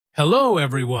Hello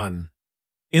everyone!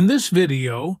 In this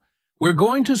video, we're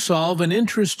going to solve an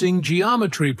interesting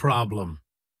geometry problem.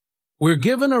 We're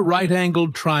given a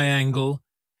right-angled triangle,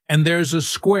 and there's a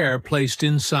square placed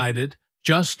inside it,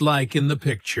 just like in the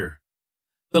picture.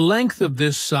 The length of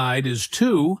this side is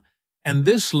 2, and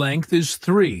this length is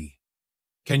 3.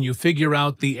 Can you figure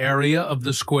out the area of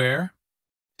the square?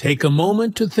 Take a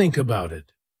moment to think about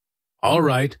it. All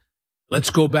right, let's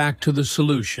go back to the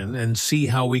solution and see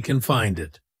how we can find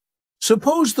it.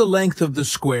 Suppose the length of the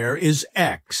square is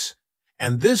x,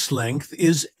 and this length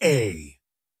is a.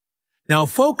 Now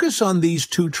focus on these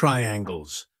two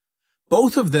triangles.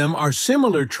 Both of them are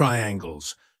similar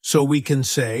triangles, so we can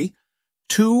say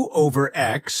 2 over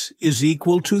x is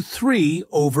equal to 3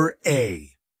 over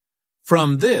a.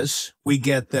 From this, we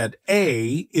get that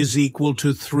a is equal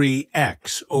to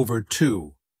 3x over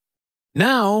 2.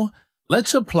 Now,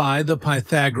 let's apply the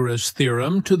Pythagoras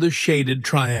theorem to the shaded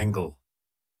triangle.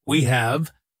 We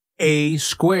have a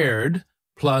squared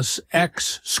plus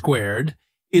x squared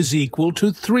is equal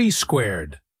to 3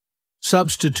 squared.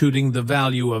 Substituting the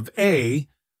value of a,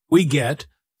 we get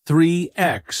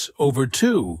 3x over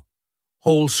 2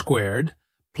 whole squared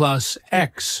plus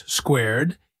x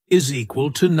squared is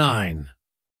equal to 9.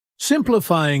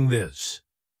 Simplifying this,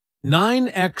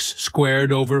 9x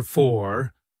squared over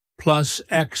 4 plus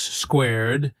x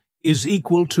squared is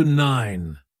equal to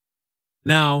 9.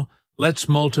 Now, let's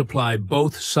multiply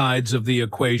both sides of the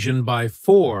equation by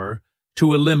 4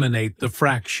 to eliminate the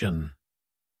fraction.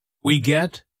 We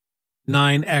get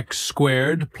 9x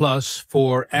squared plus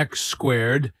 4x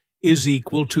squared is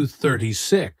equal to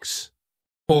 36.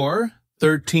 Or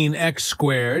 13x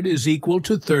squared is equal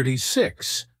to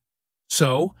 36.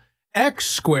 So, x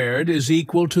squared is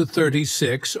equal to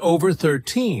 36 over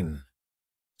 13.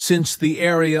 Since the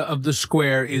area of the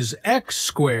square is x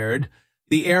squared,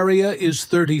 the area is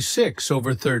 36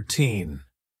 over 13.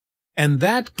 And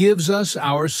that gives us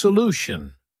our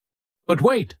solution. But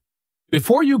wait,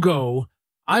 before you go,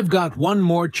 I've got one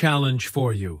more challenge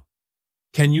for you.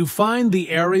 Can you find the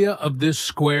area of this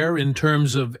square in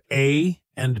terms of a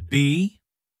and b?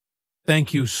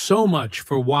 Thank you so much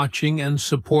for watching and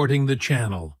supporting the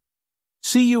channel.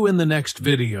 See you in the next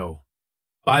video.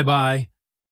 Bye-bye.